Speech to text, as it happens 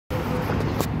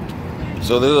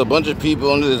So there's a bunch of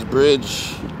people under this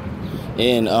bridge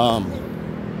in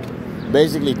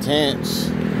basically tents.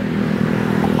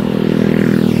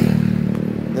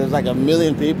 There's like 1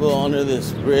 million people under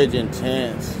this bridge in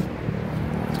tents.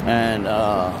 And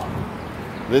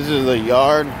this is the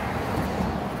yard.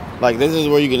 Like, this is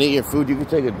where you can eat your food. You can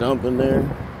take a dump in there.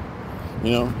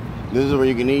 You know, this is where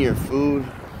you can eat your food.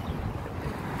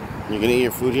 You can eat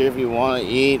your food here if you want to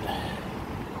eat.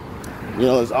 You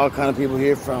know, there's all kind of people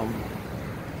here from,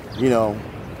 you know,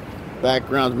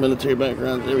 backgrounds, military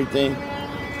backgrounds, everything.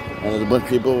 And there's a bunch of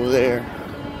people over there.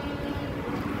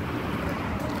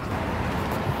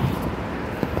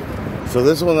 So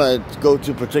this one I go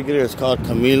to particular is called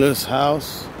Camillus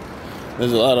House.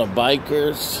 There's a lot of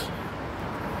bikers.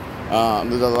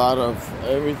 There's a lot of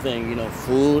everything, you know,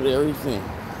 food, everything.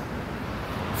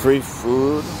 Free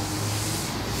food.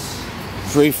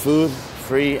 Free food.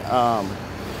 Free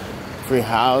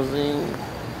housing.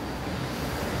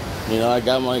 You know, I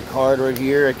got my card right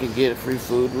here. I can get free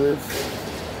food with.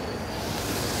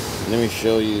 Let me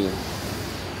show you.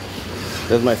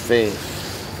 There's my face.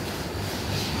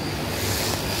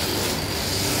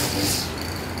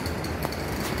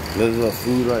 There's the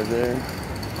food right there.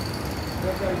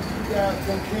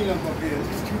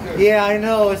 Yeah, I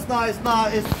know. It's not.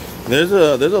 There's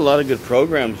a lot of good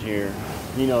programs here.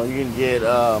 You know, you can get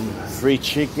free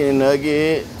chicken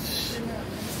nuggets,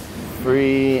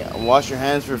 free wash your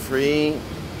hands for free,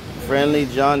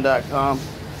 friendlyjohn.com.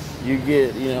 You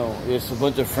get, you know, there's a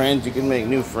bunch of friends. You can make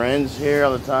new friends here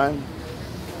all the time.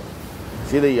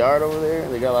 See the yard over there?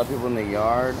 They got a lot of people in the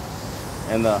yard,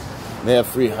 and they have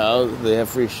free house. They have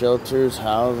free shelters,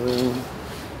 housing,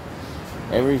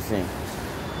 everything.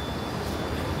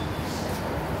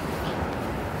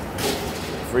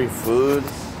 Free food.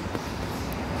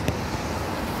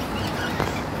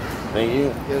 Thank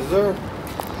you. Yes, sir.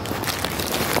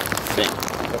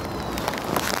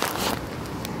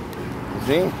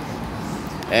 See?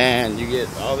 And you get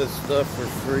all this stuff for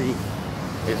free.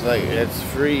 It's like, it's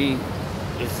free.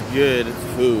 It's good. It's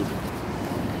food.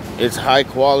 It's high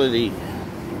quality.